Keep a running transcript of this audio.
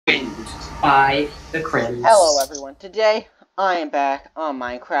by the Crims. Hello everyone, today I am back on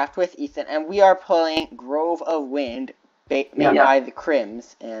Minecraft with Ethan, and we are playing Grove of Wind, made by the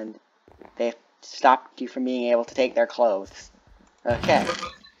Crims, and they've stopped you from being able to take their clothes. Okay.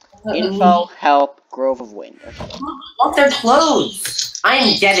 Info, help, Grove of Wind. Okay. Want their clothes! I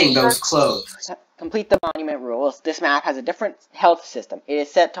am getting those clothes. Complete the monument rules. This map has a different health system. It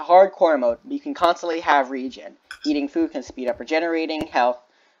is set to hardcore mode, but you can constantly have regen. Eating food can speed up regenerating health,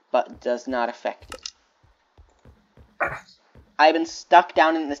 but does not affect it. I've been stuck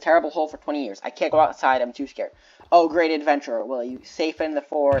down in this terrible hole for 20 years. I can't go outside, I'm too scared. Oh, great adventurer, will you safe in the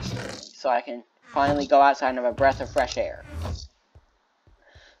forest so I can finally go outside and have a breath of fresh air?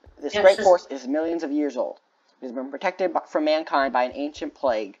 This great forest is millions of years old. It has been protected from mankind by an ancient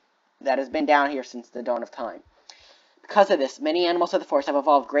plague that has been down here since the dawn of time. Because of this, many animals of the forest have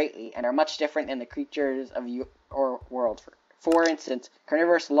evolved greatly and are much different than the creatures of your world. For instance,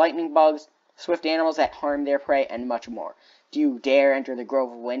 carnivorous lightning bugs, swift animals that harm their prey, and much more. Do you dare enter the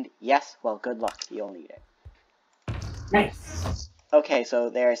Grove of Wind? Yes? Well, good luck. You'll need it. Nice. Okay,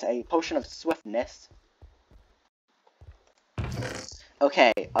 so there's a potion of swiftness.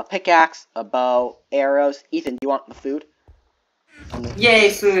 Okay, a pickaxe, a bow, arrows. Ethan, do you want the food?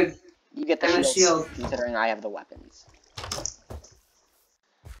 Yay, food. You get the shield, considering I have the weapons.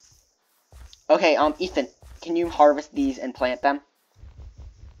 Okay, Ethan, can you harvest these and plant them?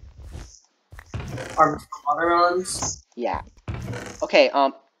 Harvest watermelons? Yeah. Okay,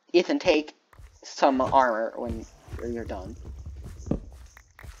 Ethan, take some armor when you're done.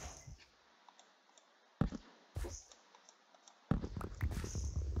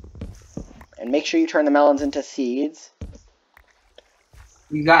 And make sure you turn the melons into seeds.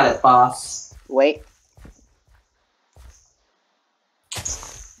 You got it, boss. Wait.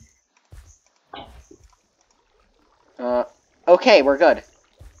 Okay, we're good.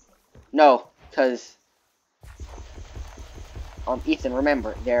 No, because... Ethan,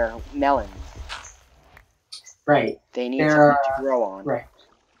 remember, they're melons. Right. They need something to grow on. Right.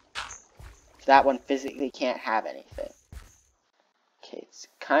 So that one physically can't have anything. Okay, it's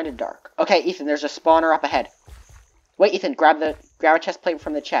kind of dark. Okay, Ethan, there's a spawner up ahead. Wait, Ethan, grab a chest plate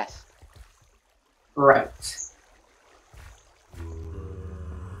from the chest. Right.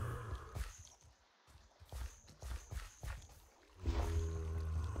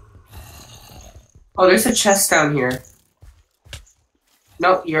 Oh, there's a chest down here.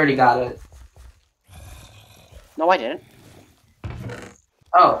 Nope, you already got it. No, I didn't.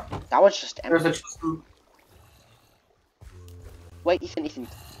 Oh. That was just empty. There's a chest. Wait, Ethan.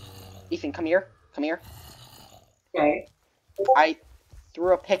 Ethan, come here. Come here. Okay. I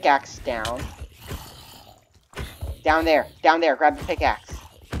threw a pickaxe down. Down there. Grab the pickaxe.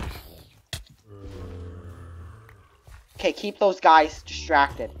 Okay, keep those guys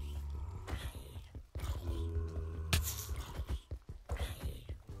distracted.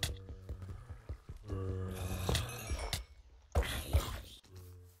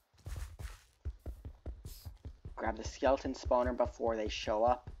 Grab the skeleton spawner before they show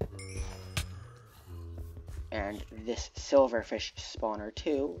up. And this silverfish spawner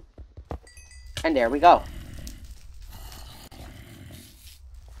too. And there we go.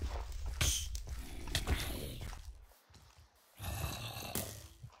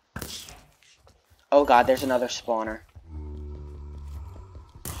 Oh god, there's another spawner.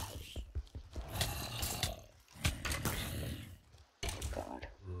 God.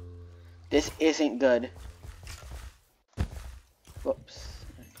 This isn't good. Whoops.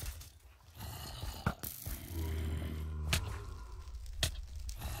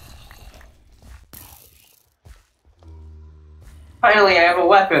 Finally, I have a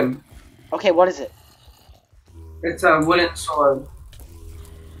weapon. Okay, what is it? It's a wooden sword.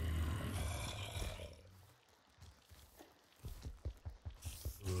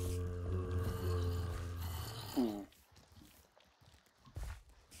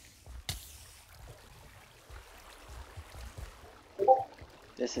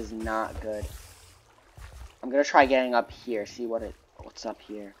 This is not good. I'm gonna try getting up here, see what's up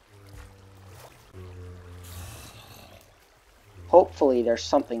here. Hopefully there's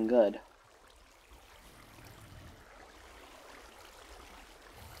something good.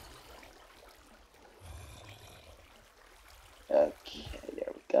 Okay,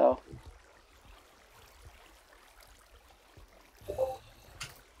 there we go.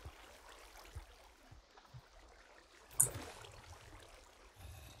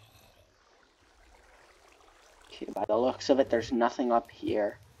 Okay, by the looks of it, there's nothing up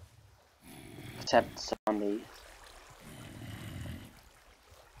here. Except zombies.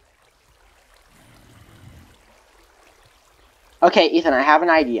 Okay, Ethan, I have an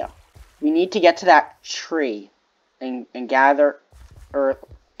idea. We need to get to that tree and gather, or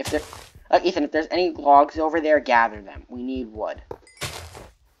if there, Ethan, if there's any logs over there, gather them. We need wood.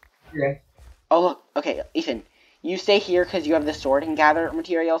 Okay. Oh look, okay, Ethan, you stay here because you have the sword and gather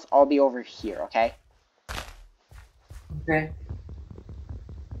materials. I'll be over here, okay? Okay.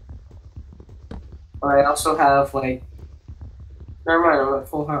 But I also have, like... Never mind, I'm at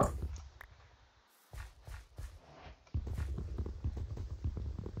full health.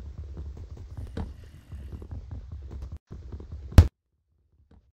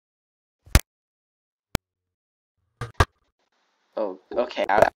 Oh, okay,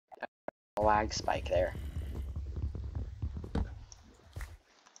 I got a lag spike there.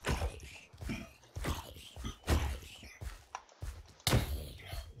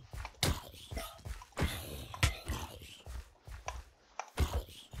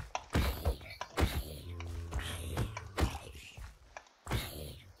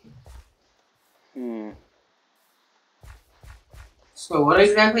 So what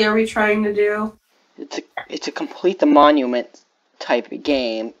exactly are we trying to do? It's a complete the monument type of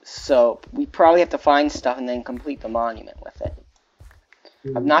game, so we probably have to find stuff and then complete the monument with it.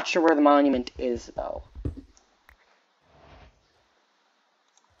 I'm not sure where the monument is, though.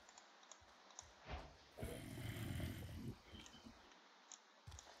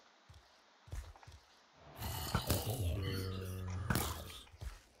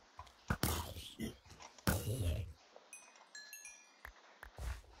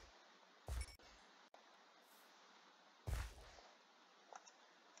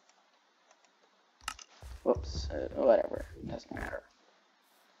 Whoops, whatever, doesn't matter.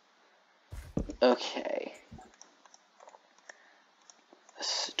 Okay. A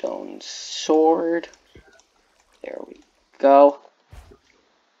stone sword. There we go.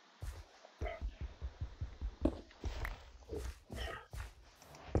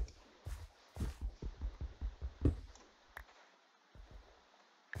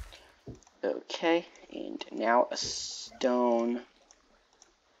 Okay, and now a stone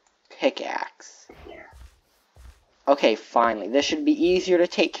pickaxe. Okay, finally. This should be easier to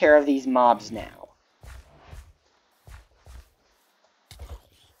take care of these mobs now.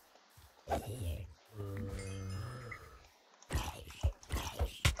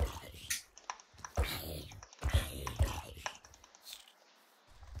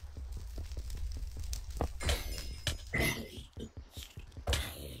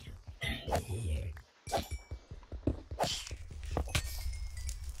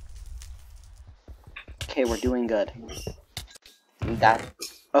 Okay, we're doing good.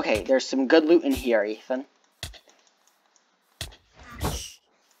 Okay, there's some good loot in here, Ethan.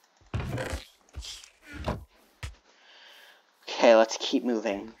 Okay, let's keep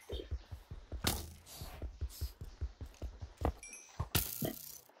moving.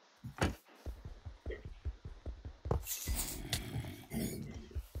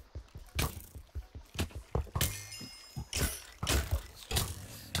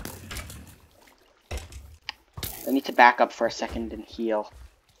 I need to back up for a second and heal.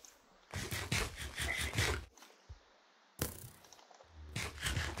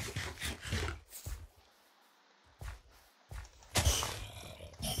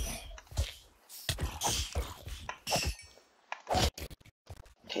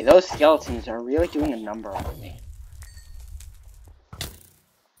 Okay, those skeletons are really doing a number on me.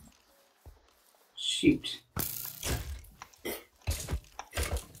 Shoot.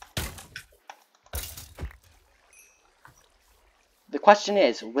 The question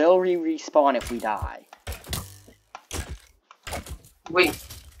is, will we respawn if we die? Wait,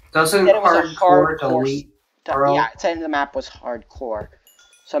 doesn't It was a hardcore delete? Yeah, it said the map was hardcore.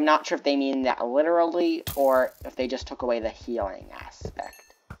 So I'm not sure if they mean that literally, or if they just took away the healing aspect.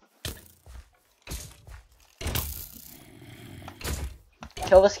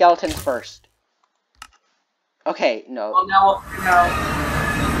 Kill the skeletons first. Okay, no. Well, now we'll find out.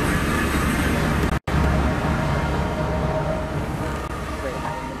 Great,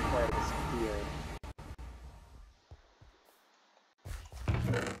 my inventory disappeared.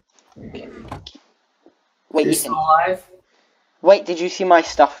 Okay. Wait, You're Ethan. still alive? Wait, did you see my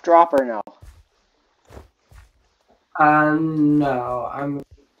stuff drop or no? No. I'm gonna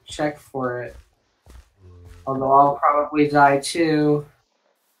check for it. Although I'll probably die too.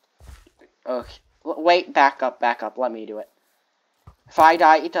 Okay. Wait, back up, let me do it. If I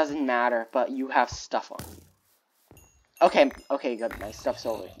die, it doesn't matter, but you have stuff on you. Okay, good. My stuff's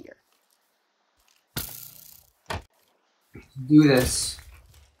over here. Do this.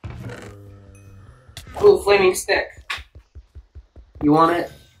 Ooh, flaming stick. You want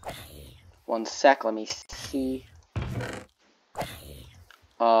it? One sec, let me see.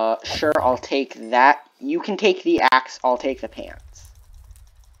 Sure, I'll take that. You can take the axe, I'll take the pants.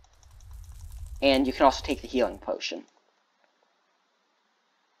 And you can also take the healing potion.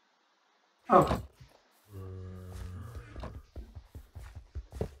 Oh.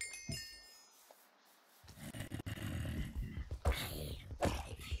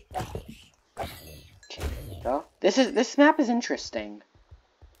 Okay, there we go. This map is interesting.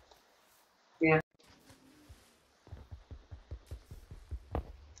 Yeah.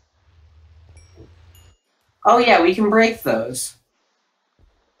 Oh yeah, we can break those.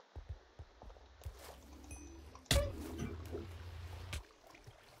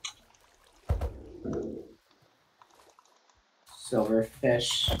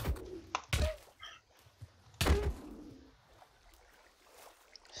 Silverfish.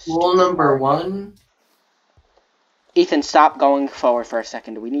 Rule number 1. Ethan, stop going forward for a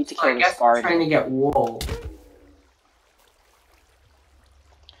second. We need to kill this guard. I'm trying to get wool.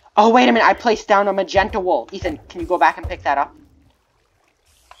 Oh, wait a minute. I placed down a magenta wool. Ethan, can you go back and pick that up?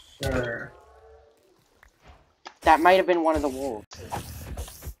 Sure. That might have been one of the wolves.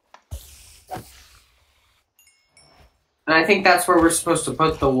 And I think that's where we're supposed to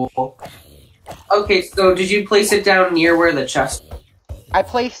put the wool. Okay, so did you place it down near where the chest? I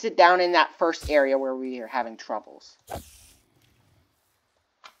placed it down in that first area where we are having troubles.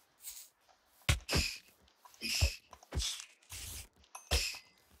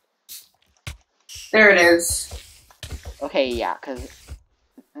 There it is. Okay, yeah, because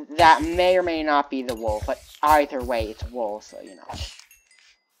that may or may not be the wool, but either way, it's wool, so you know.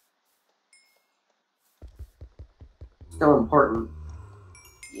 Still important.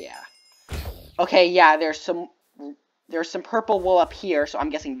 Yeah. Okay, yeah, there's some purple wool up here, so I'm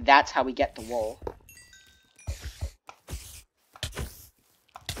guessing that's how we get the wool.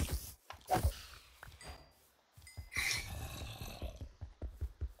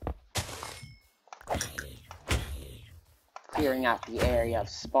 Clearing out the area of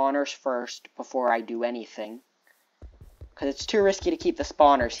spawners first before I do anything. Because it's too risky to keep the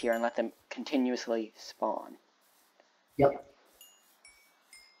spawners here and let them continuously spawn. Yep.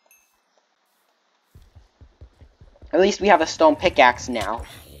 At least we have a stone pickaxe now.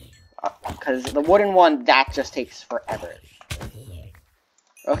 Because the wooden one, that just takes forever.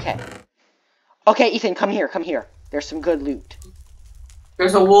 Okay. Okay, Ethan, come here, come here. There's some good loot.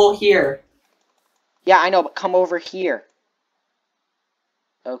 There's a wool here. Yeah, I know, but come over here.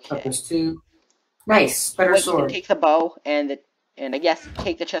 Okay. There's 2. Nice. Better Wait, sword. you can take the bow and I guess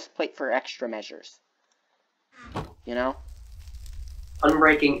take the chest plate for extra measures. You know?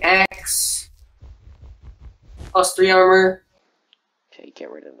 Unbreaking X. +3 armor. Okay, get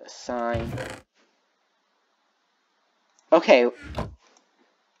rid of the sign. Okay.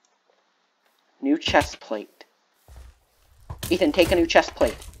 New chest plate. Ethan, take a new chest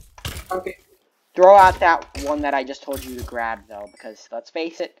plate. Okay. Throw out that one that I just told you to grab, though, because, let's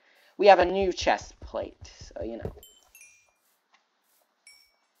face it, we have a new chest plate, so, you know.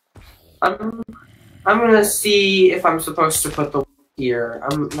 I'm gonna see if I'm supposed to put the wool here.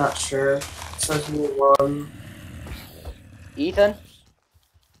 I'm not sure. It says wool 1. Ethan?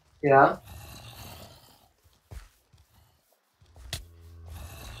 Yeah?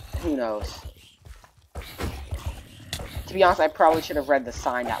 Who knows? To be honest, I probably should have read the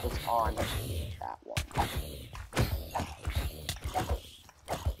sign that was on that one.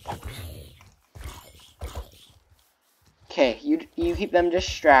 Okay, you keep them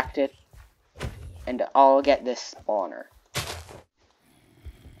distracted, and I'll get this spawner.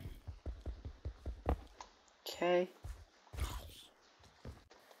 Okay.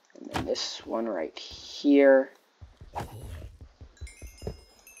 And then this one right here.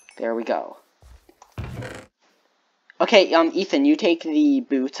 There we go. Okay, Ethan, you take the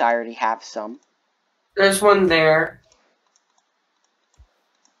boots. I already have some. There's one there.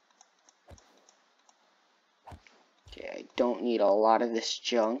 Okay, I don't need a lot of this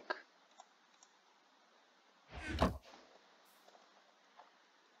junk.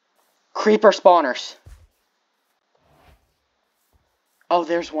 Creeper spawners. Oh,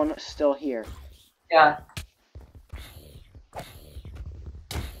 there's one still here. Yeah.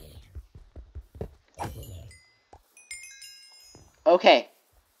 Okay.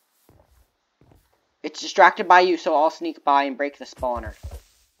 It's distracted by you, so I'll sneak by and break the spawner.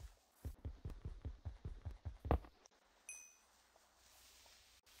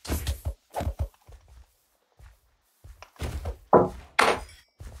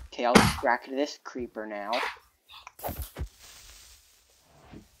 Okay, I'll distract this creeper now.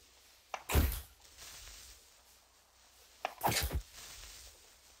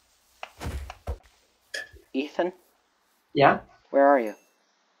 Ethan? Yeah? Where are you?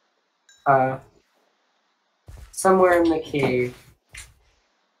 Somewhere in the cave.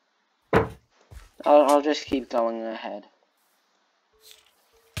 I'll just keep going ahead.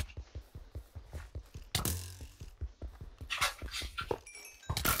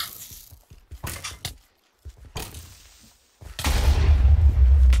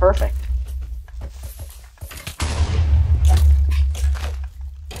 Perfect.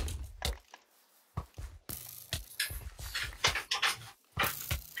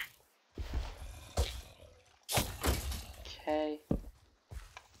 Okay.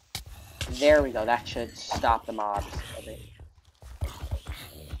 There we go. That should stop the mobs a bit.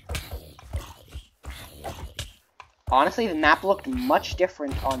 Honestly, the map looked much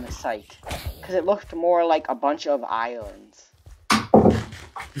different on the site, because it looked more like a bunch of islands.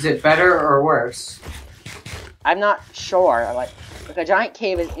 Is it better or worse? I'm not sure. Like a giant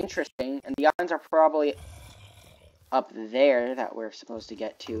cave is interesting, and the islands are probably up there that we're supposed to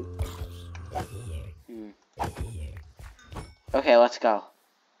get to. Okay, let's go.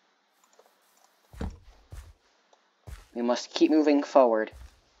 We must keep moving forward.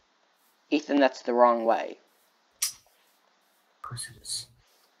 Ethan, that's the wrong way. Of course it is.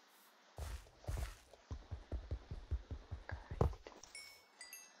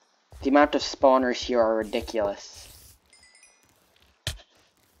 The amount of spawners here are ridiculous.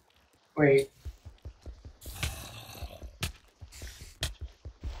 Wait.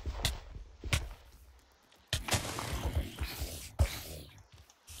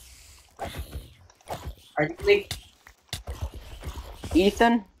 Are you in the...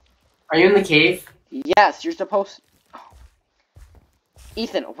 Ethan? Are you in the cave? Yes, you're supposed... Oh.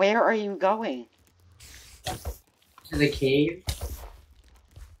 Ethan, where are you going? To the cave?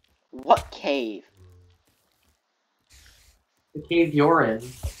 What cave? The cave you're in.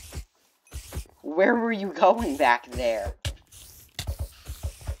 Where were you going back there?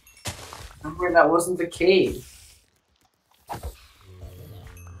 Somewhere that wasn't the cave.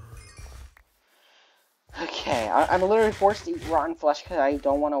 Okay, I'm literally forced to eat rotten flesh because I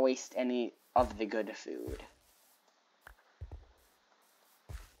don't want to waste any of the good food.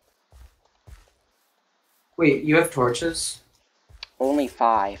 Wait, you have torches? Only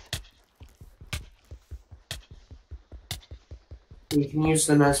 5. We can use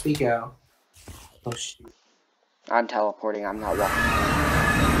them as we go. Oh shoot. I'm teleporting, I'm not walking.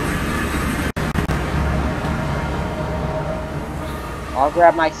 I'll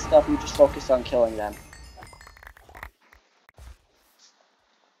grab my stuff, you just focus on killing them.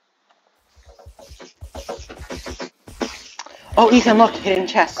 Oh, Ethan, look! Hidden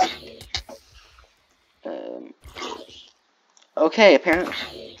chest! Okay,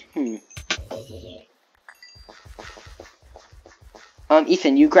 apparently...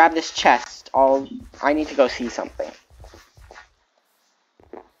 Ethan, you grab this chest. I need to go see something.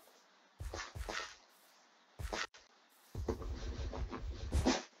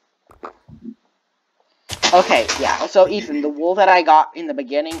 Okay, yeah. So, Ethan, the wool that I got in the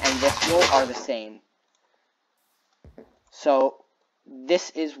beginning and this wool are the same. So,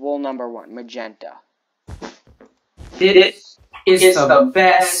 this is wool number 1, magenta. This is the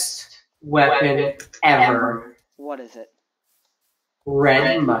best weapon ever. What is it?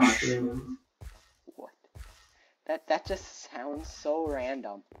 Red mushroom. What? That just sounds so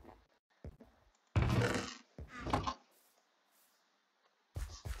random.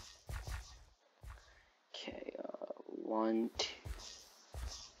 Okay, 1,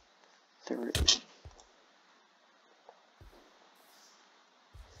 2, 3.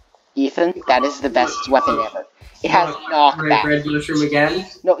 Ethan, that is the best weapon ever. It has knockback. Red mushroom again?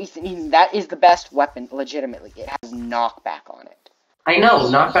 No, Ethan, that is the best weapon, legitimately. It has knockback on it. I know,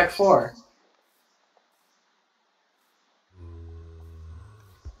 knockback 4.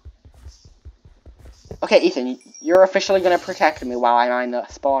 Okay, Ethan, you're officially gonna protect me while I mine the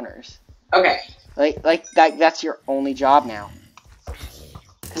spawners. Okay. That's your only job now.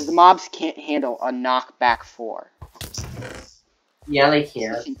 Because the mobs can't handle a knockback 4. Yeah, they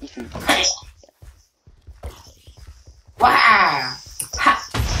can. Ethan. Wow! Ha!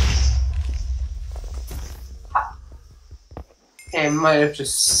 Ha! Okay, I might have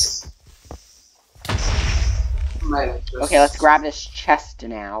just... Okay, let's grab this chest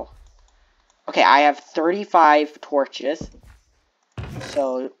now. Okay, I have 35 torches.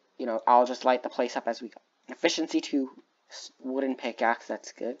 So, you know, I'll just light the place up as we go. Efficiency 2, wooden pickaxe,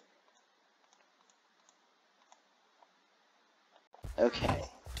 that's good. Okay.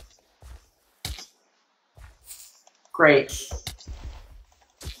 Great.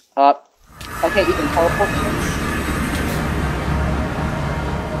 Okay, you can teleport to me.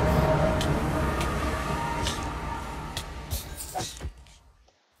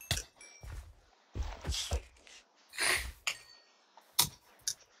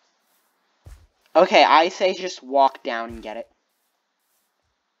 Okay, I say just walk down and get it.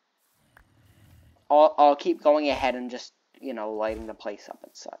 I'll keep going ahead and just, you know, lighting the place up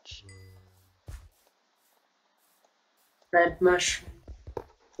and such. Red mushroom,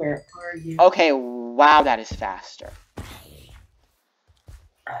 where are you? Okay, wow, that is faster.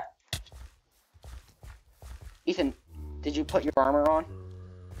 Ethan, did you put your armor on?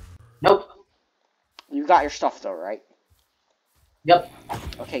 Nope. You got your stuff though, right? Yep.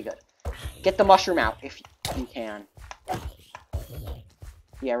 Okay, good. Get the mushroom out if you can.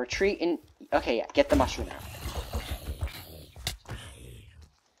 Yeah, retreat in... Okay, yeah, get the mushroom out.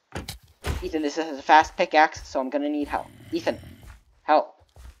 Ethan, this is a fast pickaxe, so I'm gonna need help. Ethan, help.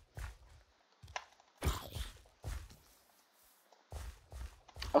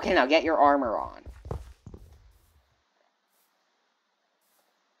 Okay, now get your armor on.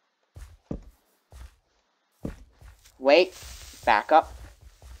 Wait, back up.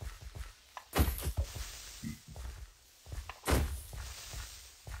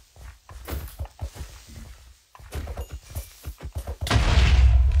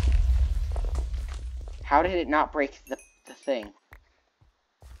 How did it not break the thing?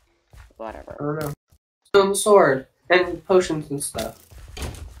 Whatever. I don't know. Stone sword and potions and stuff.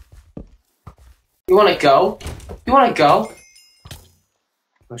 You wanna go? You wanna go?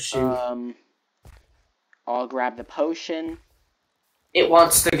 Oh shoot. I'll grab the potion. It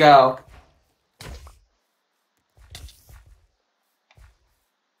wants to go.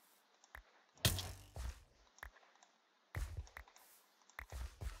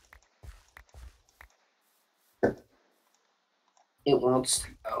 It wants to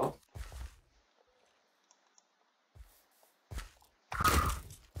go.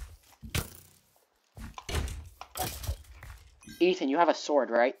 Ethan, you have a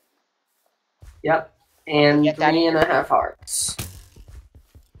sword, right? Yep. And Get that 3.5 hearts.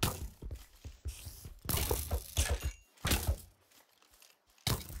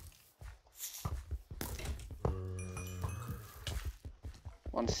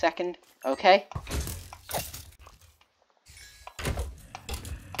 One second. Okay.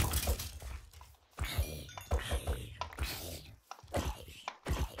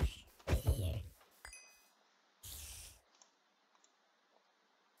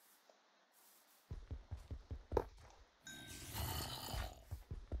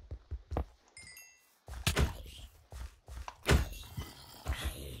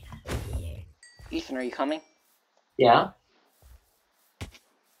 Ethan, are you coming? Yeah?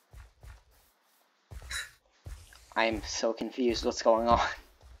 I am so confused what's going on.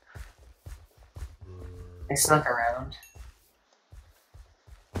 I snuck around.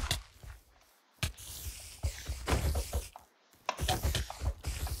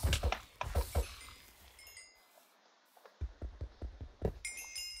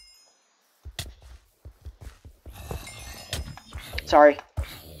 Sorry.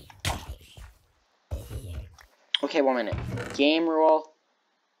 Okay, 1 minute. Game rule.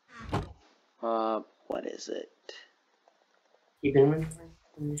 What is it? Keep inventory?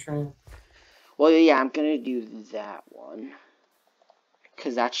 Let me try. Well, yeah, I'm gonna do that one.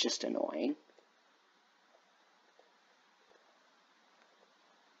 Because that's just annoying.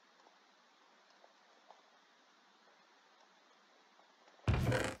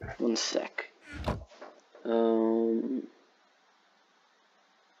 One sec.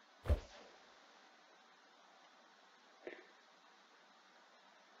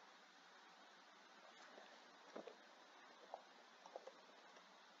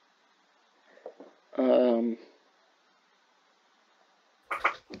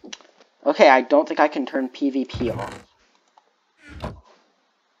 Okay, I don't think I can turn PvP off.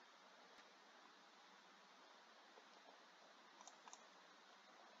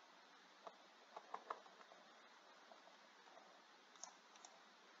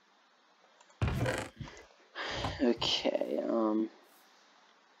 Okay,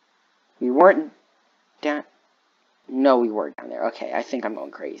 we weren't down... No, we were down there. Okay, I think I'm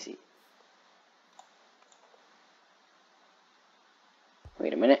going crazy.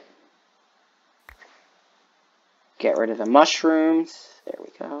 Wait a minute. Get rid of the mushrooms. There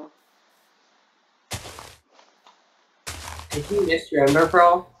we go. Did you miss your ender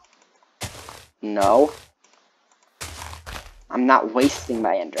pearl? No. I'm not wasting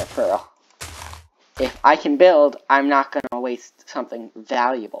my ender pearl. If I can build, I'm not going to waste something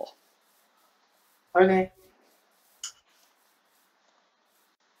valuable. Okay.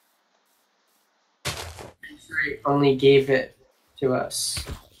 Only gave it to us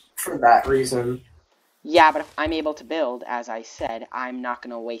for that reason. Yeah, but if I'm able to build, as I said, I'm not going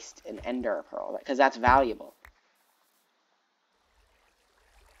to waste an ender pearl, because that's valuable.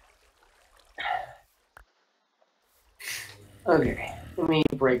 Okay, let me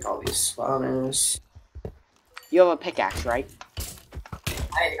break all these spawners. You have a pickaxe, right?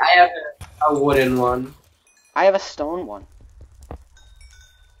 I have a wooden one. I have a stone one.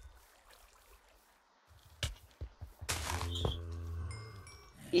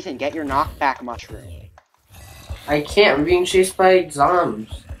 Ethan, get your knockback mushroom. I can't. I'm being chased by zombies.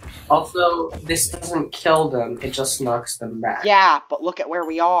 Also, this doesn't kill them. It just knocks them back. Yeah, but look at where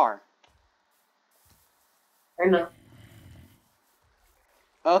we are. I know.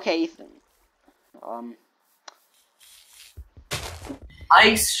 Okay, Ethan.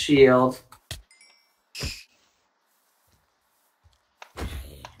 Ice shield.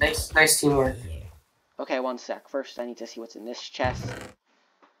 Nice teamwork. Okay, one sec. First, I need to see what's in this chest.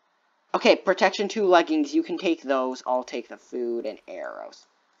 Okay, protection 2 leggings. You can take those. I'll take the food and arrows.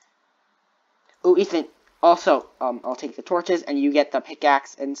 Ooh, Ethan. Also, I'll take the torches, and you get the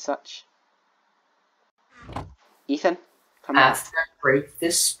pickaxe and such. Ethan, come on. After I break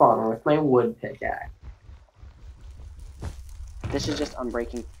this spawner with my wood pickaxe. This is just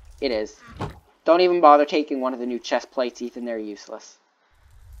unbreaking. It is. Don't even bother taking one of the new chest plates, Ethan. They're useless.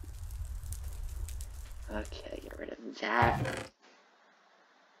 Okay, get rid of that.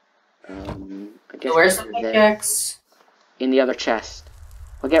 I guess Where's the pickaxe? In the other chest.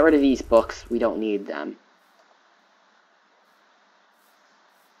 I'll get rid of these books. We don't need them.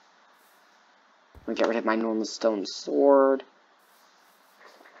 I'll get rid of my normal stone sword.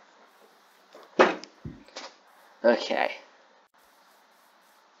 Okay.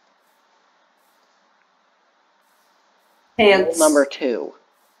 Pants. Wool number 2.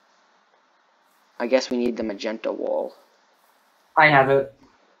 I guess we need the magenta wool. I have it.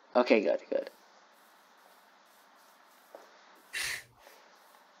 Okay, good, good.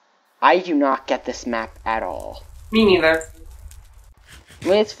 I do not get this map at all. Me neither. I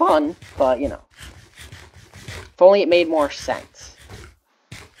mean, it's fun, but, you know. If only it made more sense.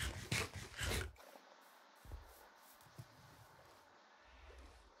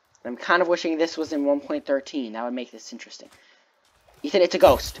 I'm kind of wishing this was in 1.13. That would make this interesting. Ethan, it's a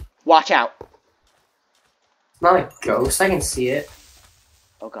ghost. Watch out. It's not a ghost. I can see it.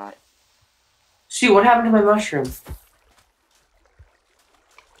 Oh, God. Shoot, what happened to my mushroom?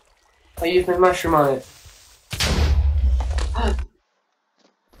 I used my mushroom on it.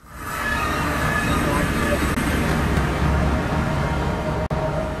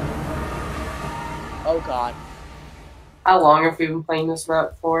 Oh, God. How long have we been playing this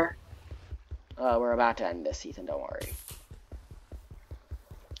map for? We're about to end this, Ethan. Don't worry.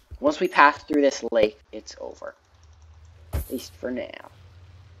 Once we pass through this lake, it's over. At least for now.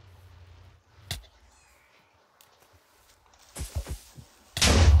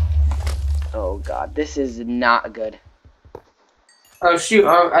 Oh, God. This is not good. Oh, shoot.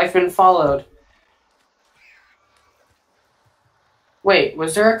 I've been followed. Wait,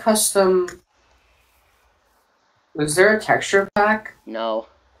 was there a custom... Was there a texture pack? No.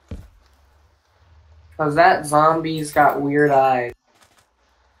 Because that zombie's got weird eyes.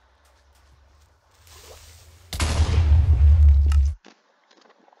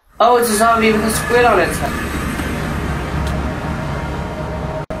 Oh, it's a zombie with a squid on its head.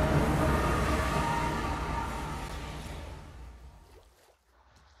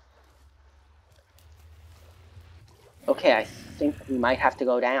 Okay, I think we might have to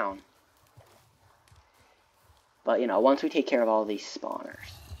go down. But, you know, once we take care of all these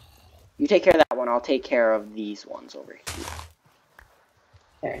spawners. You take care of that one, I'll take care of these ones over here.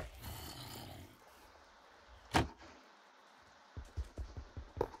 Okay.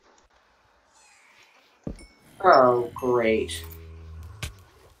 Oh, great.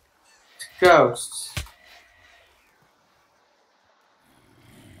 Ghosts.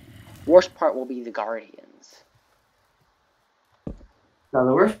 Worst part will be the guardians. No,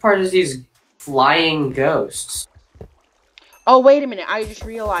 the worst part is these flying ghosts. Oh, wait a minute, I just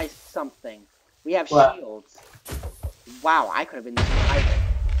realized something. We have What? shields. Wow, I could have been the survivor.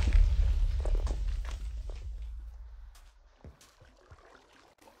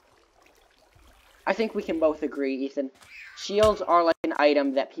 I think we can both agree, Ethan. Shields are like an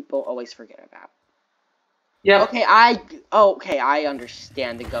item that people always forget about. Yep. Okay, I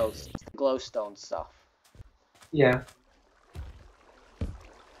understand the ghosts, the glowstone stuff. Yeah.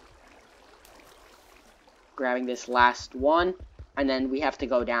 Grabbing this last one, and then we have to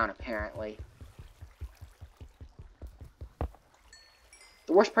go down, apparently.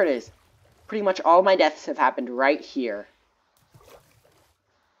 The worst part is, pretty much all my deaths have happened right here.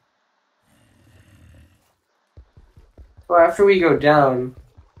 Well, after we go down,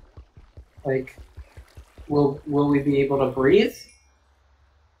 like, will we be able to breathe?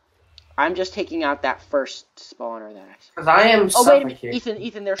 I'm just taking out that first spawner that I saw. Because I am Oh, wait a minute. suffocating.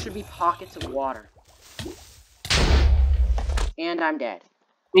 Ethan, there should be pockets of water. And I'm dead.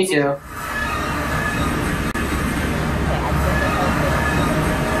 Me too.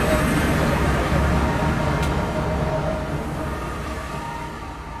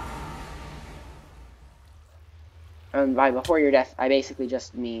 And by before your death, I basically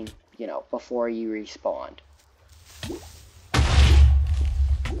just mean, you know, before you respawned.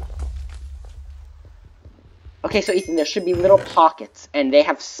 Okay, so Ethan, there should be little pockets, and they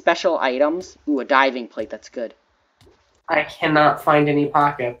have special items. Ooh, a diving plate, that's good. I cannot find any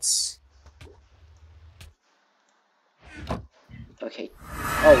pockets. Okay.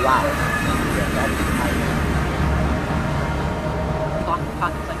 Oh, wow. Yeah,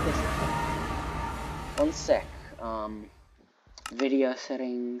 pockets like this. 1 sec. Video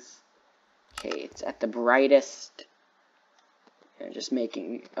settings. Okay, it's at the brightest. I'm just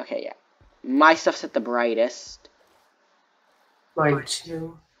making... Okay, yeah. My stuff's at the brightest. Mine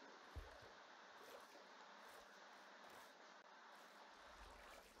too.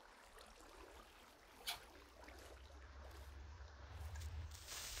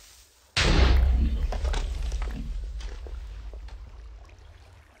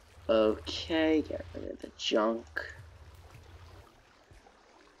 Okay, get rid of the junk.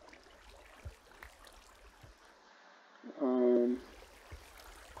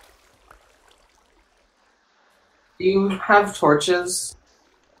 Do you have torches?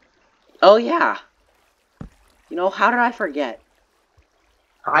 Oh yeah. You know, how did I forget?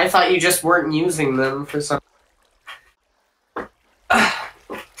 I thought you just weren't using them for some... Oh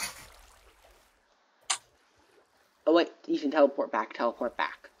wait, you can teleport back.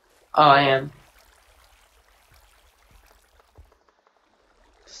 Oh, I am.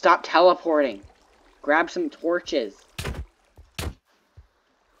 Stop teleporting. Grab some torches.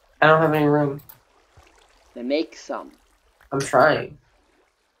 I don't have any room. Then make some. I'm trying.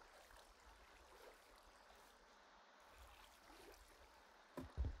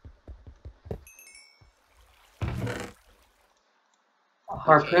 A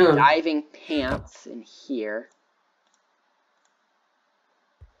harpoon. Okay, diving pants in here.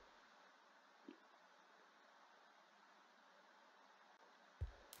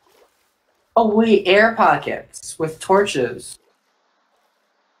 Oh wait, air pockets with torches.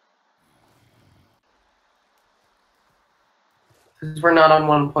 Because we're not on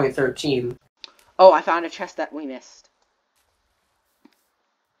 1.13. Oh, I found a chest that we missed.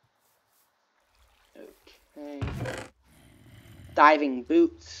 Okay. Diving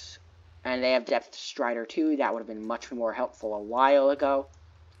boots. And they have depth strider too. That would have been much more helpful a while ago.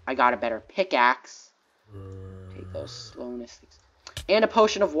 I got a better pickaxe. Take those slowness things. And a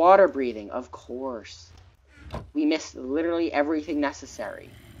potion of water breathing, of course. We missed literally everything necessary.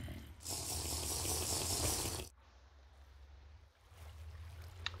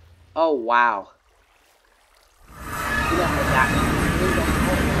 Oh, wow. You don't have that.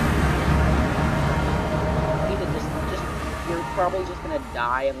 Ethan, you're probably just gonna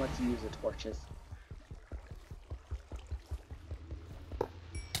die unless you use the torches.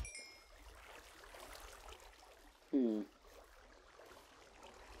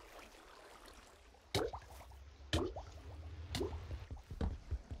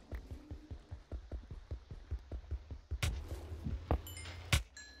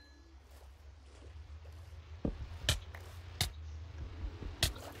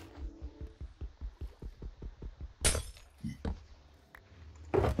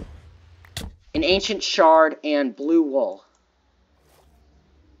 An ancient shard and blue wool.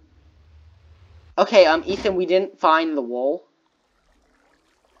 Okay, Ethan, we didn't find the wool.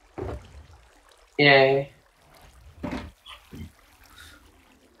 Yay.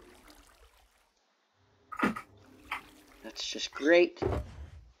 That's just great.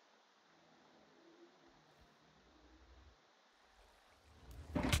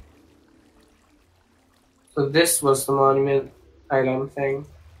 So this was the monument item thing.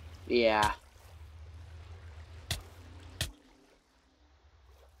 Yeah.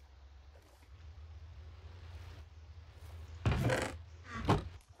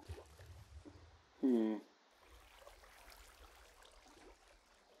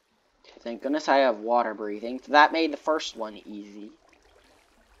 Thank goodness I have water breathing. So that made the first one easy.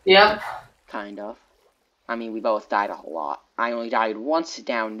 Yep. Kind of. I mean, we both died a whole lot. I only died once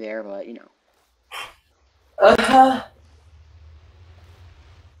down there, but, you know. Uh-huh.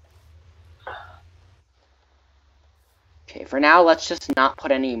 Okay, for now, let's just not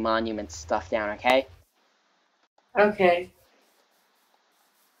put any monument stuff down, okay? Okay.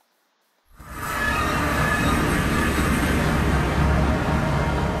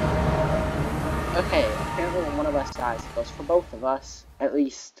 less size. It goes for both of us, at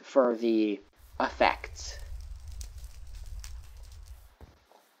least for the effects.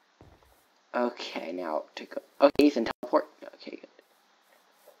 Okay, now to go. Okay, Ethan, teleport. Okay,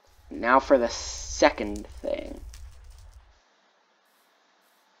 good. Now for the second thing.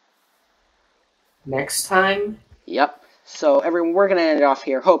 Next time? Yep. So, everyone, we're going to end it off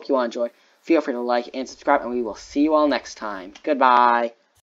here. Hope you all enjoy. Feel free to like and subscribe, and we will see you all next time. Goodbye.